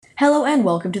Hello and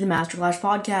welcome to the Masterclass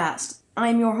Podcast. I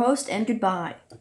am your host, and goodbye.